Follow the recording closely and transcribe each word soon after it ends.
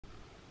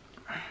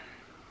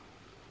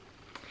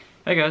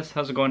Hey guys,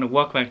 how's it going?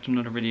 Welcome back to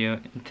another video.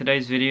 In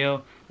today's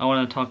video, I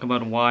want to talk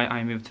about why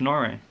I moved to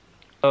Norway.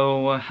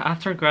 So,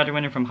 after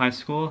graduating from high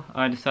school,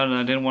 I decided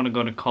I didn't want to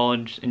go to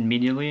college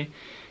immediately,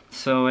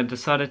 so I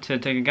decided to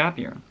take a gap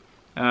year.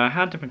 I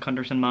had different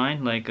countries in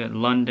mind, like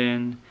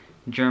London,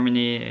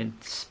 Germany, and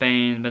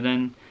Spain, but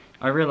then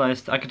I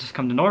realized I could just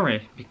come to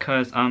Norway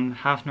because I'm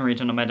half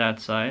Norwegian on my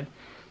dad's side.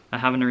 I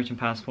have a Norwegian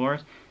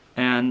passport,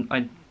 and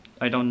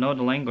I don't know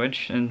the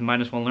language and might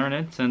as well learn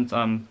it since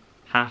I'm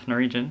half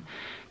Norwegian.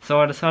 So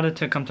I decided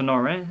to come to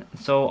Norway.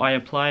 So I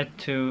applied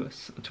to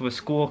a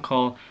school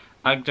called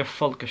Agder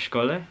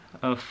Folkeskole,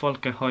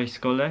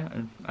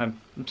 Folkehøyskole. I'm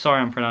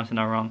sorry I'm pronouncing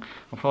that wrong.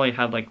 I'll probably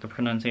have like the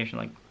pronunciation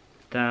like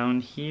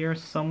down here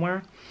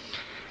somewhere.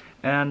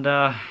 And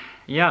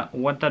yeah,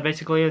 what that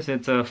basically is,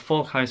 it's a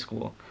folk high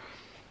school.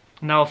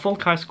 Now, a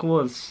folk high school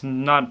is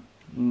not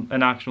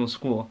an actual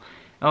school.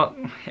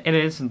 It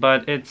is,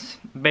 but it's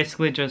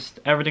basically just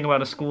everything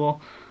about a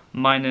school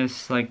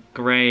minus like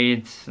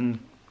grades and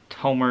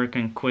homework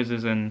and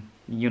quizzes and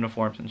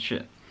uniforms and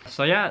shit.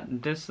 So yeah,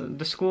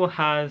 the school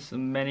has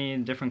many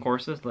different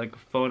courses like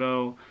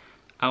photo,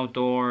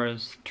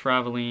 outdoors,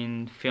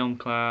 traveling, film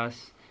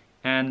class,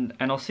 and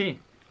NLC,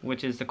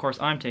 which is the course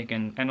I'm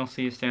taking.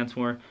 NLC stands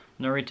for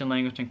Norwegian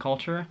Language and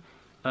Culture.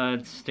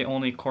 It's the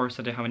only course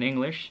that they have in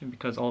English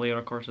because all the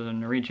other courses are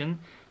Norwegian.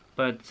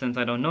 But since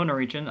I don't know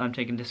Norwegian, I'm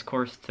taking this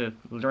course to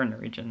learn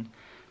Norwegian.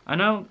 I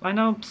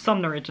know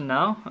some Norwegian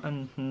now,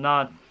 and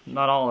not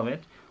all of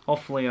it.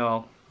 Hopefully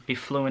I'll be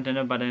fluent in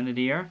it by the end of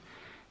the year.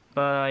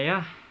 But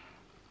yeah,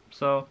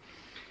 so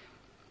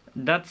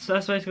that's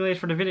basically it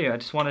for the video. I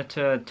just wanted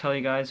to tell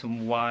you guys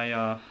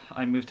why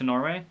I moved to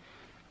Norway,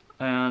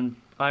 and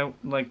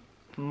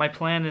my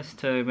plan is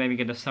to maybe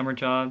get a summer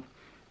job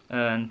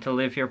and to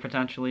live here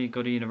potentially,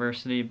 go to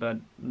university. But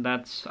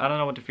I don't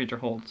know what the future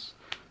holds.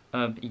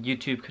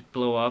 YouTube could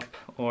blow up,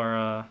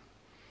 or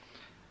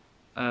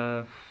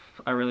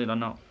I really don't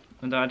know.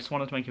 And I just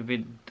wanted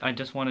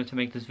to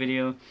make this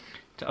video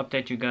to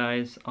update you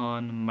guys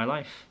on my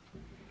life.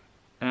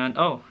 And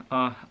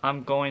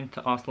I'm going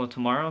to Oslo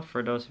tomorrow.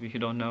 For those of you who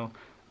don't know,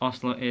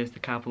 Oslo is the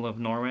capital of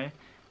Norway.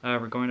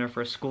 We're going there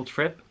for a school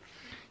trip,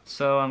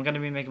 so I'm gonna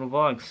be making a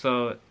vlog,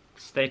 so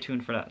stay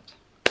tuned for that.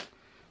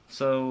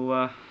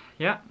 So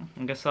yeah,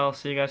 I guess I'll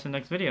see you guys in the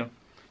next video.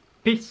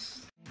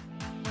 Peace!